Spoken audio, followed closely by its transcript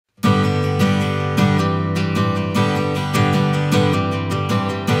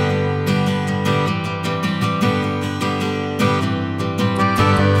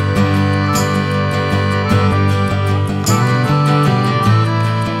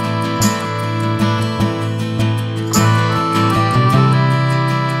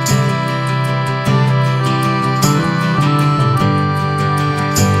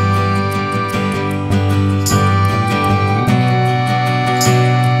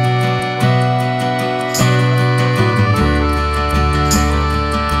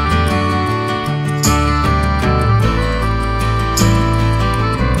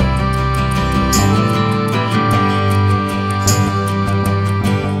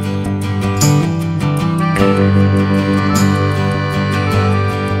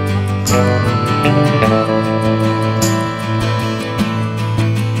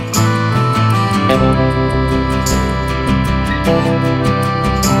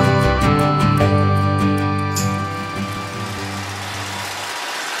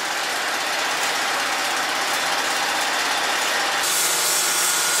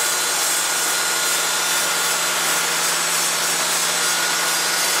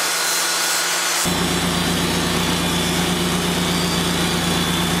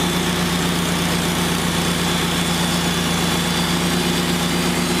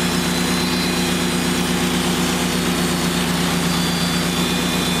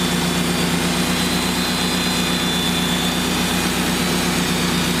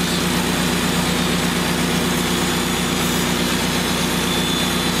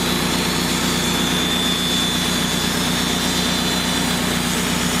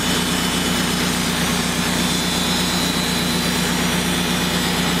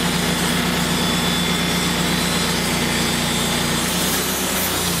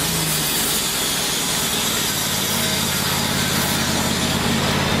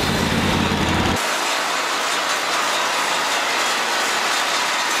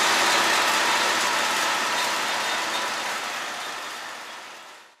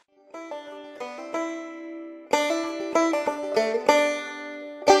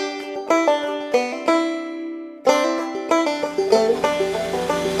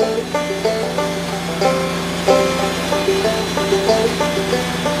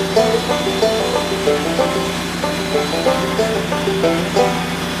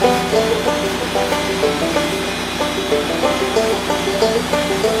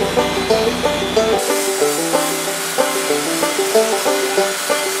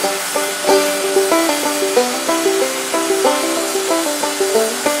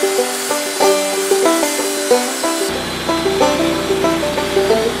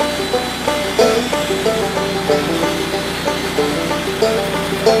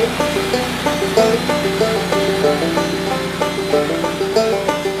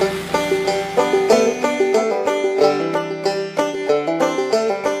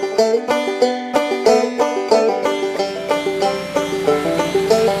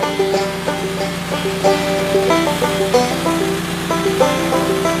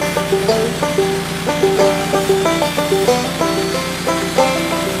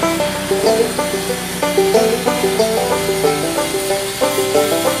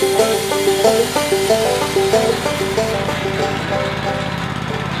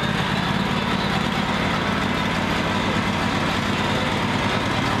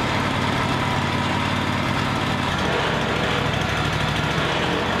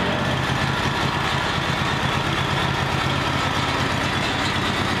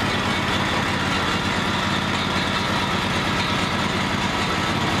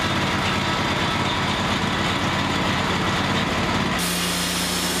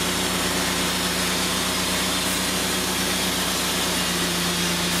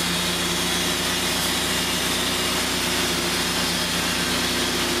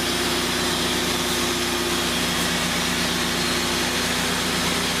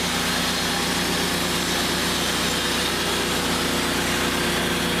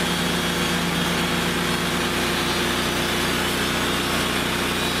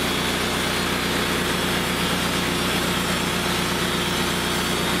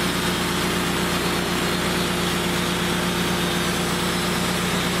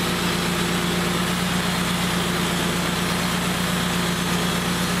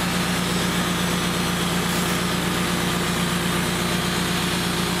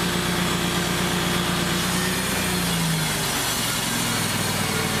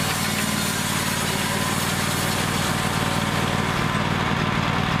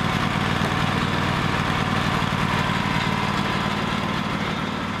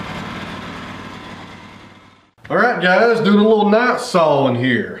Alright guys, doing a little night sawing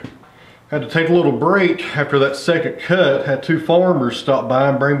here. Had to take a little break after that second cut. Had two farmers stop by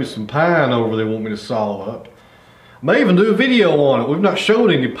and bring me some pine over they want me to saw up. May even do a video on it. We've not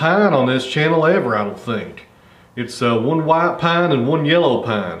showed any pine on this channel ever, I don't think. It's one white pine and one yellow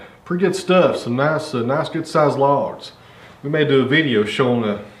pine. Pretty good stuff, some nice good sized logs. We may do a video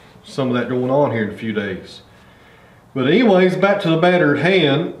showing some of that going on here in a few days. But anyways, back to the matter at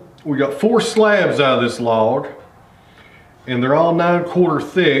hand. We got 4 slabs out of this log, and they're all 9/4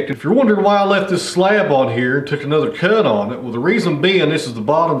 thick. If you're wondering why I left this slab on here and took another cut on it, well, the reason being this is the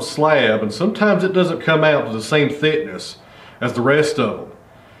bottom slab, and sometimes it doesn't come out to the same thickness as the rest of them.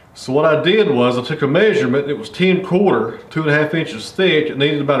 So what I did was I took a measurement. It was 10/4, 2.5 inches thick. It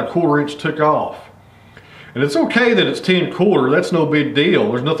needed about a 1/4 inch took off. And it's okay that it's 10/4. That's no big deal.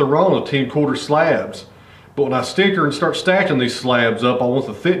 There's nothing wrong with 10/4 slabs. But when I sticker and start stacking these slabs up, I want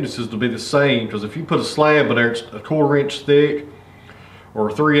the thicknesses to be the same, because if you put a slab in there, it's a 1/4 inch thick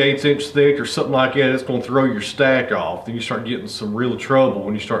or 3/8 inch thick or something like that, it's going to throw your stack off. Then you start getting some real trouble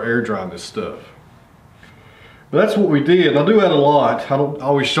when you start air drying this stuff. But that's what we did. I do that a lot. I don't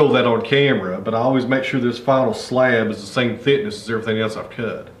always show that on camera, but I always make sure this final slab is the same thickness as everything else I've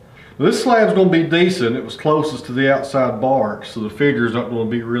cut. Now, this slab's going to be decent. It was closest to the outside bark, so the figure's not going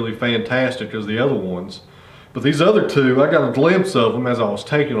to be really fantastic as the other ones. But these other two, I got a glimpse of them as I was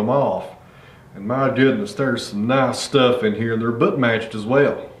taking them off. And my goodness, there's some nice stuff in here, and they're butt matched as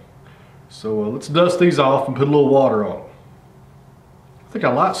well. So let's dust these off and put a little water on them. I think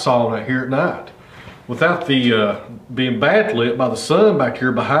I like sawing out here at night. Without the being backlit by the sun back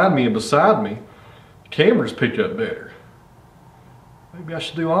here behind me and beside me, the cameras pick up better. Maybe I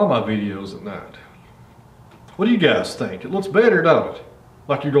should do all my videos at night. What do you guys think? It looks better, don't it?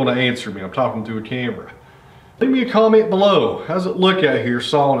 Like you're going to answer me. I'm talking to a camera. Leave me a comment below. How's it look out here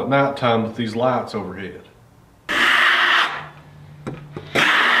sawing at nighttime with these lights overhead?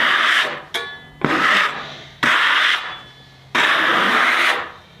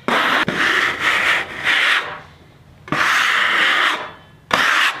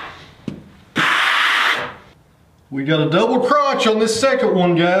 We got a double crotch on this second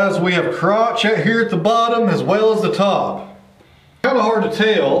one, guys. We have crotch out here at the bottom as well as the top. Kind of hard to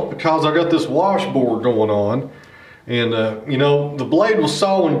tell because I got this washboard going on, and you know, the blade was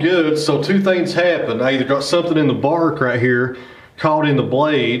sawing good, so two things happened. I either got something in the bark right here caught in the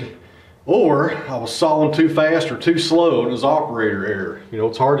blade, or I was sawing too fast or too slow and it was operator error. You know,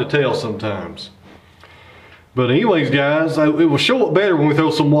 it's hard to tell sometimes. But anyways guys, it will show it better when we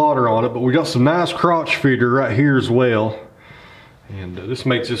throw some water on it, but we got some nice crotch figure right here as well. And this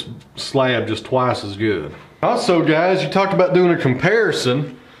makes this slab just twice as good. Also guys, you talked about doing a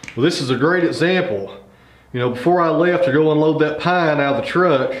comparison. Well, this is a great example. You know, before I left to go unload that pine out of the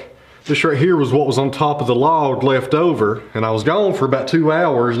truck, this right here was what was on top of the log left over. And I was gone for about 2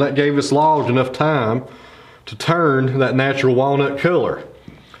 hours, and that gave this log enough time to turn that natural walnut color.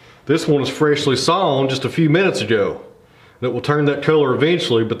 This one was freshly sawn just a few minutes ago. And it will turn that color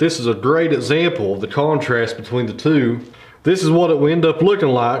eventually, but this is a great example of the contrast between the two. This is what it will end up looking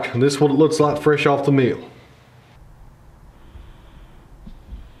like, and this is what it looks like fresh off the mill.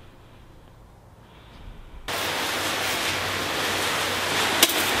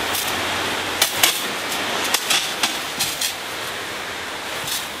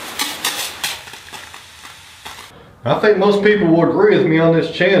 I think most people will agree with me on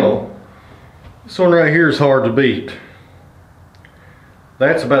this channel. This one right here is hard to beat.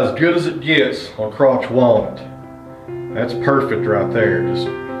 That's about as good as it gets on crotch walnut. That's perfect right there, just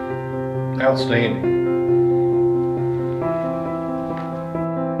outstanding.